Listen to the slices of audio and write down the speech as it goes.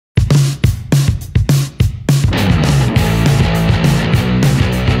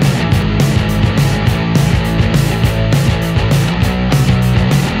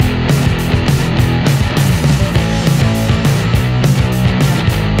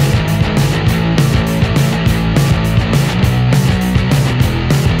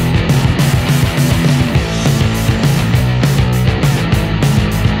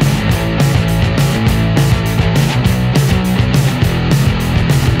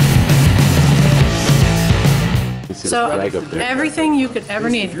So everything you could ever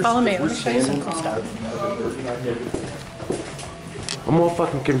need. Follow me. Let me show you some cool stuff. I'm all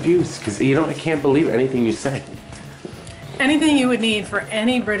fucking confused because I can't believe anything you say. Anything you would need for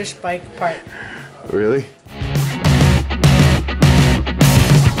any British bike part. Really?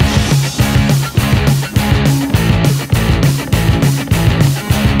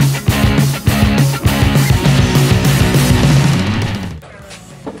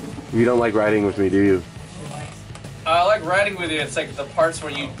 You don't like riding with me, do you? I like riding with you. It's like the parts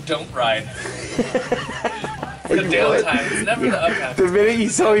where you don't ride. The downtime. It's never the uptime. The minute you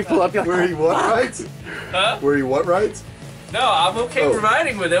saw me pull up, you're like, where he what rides? Huh? Where he what rides? No, I'm okay with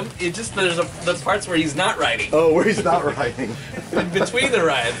riding with him. It just there's the parts where he's not riding. Oh, where he's not riding. In between the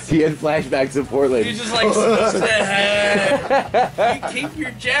rides. He had flashbacks of Portland. He's just like, hey, you keep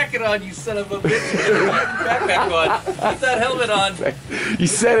your jacket on, you son of a bitch. Keep your backpack on. Keep that helmet on. You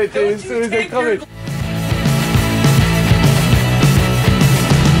said it, dude, as soon as they come in.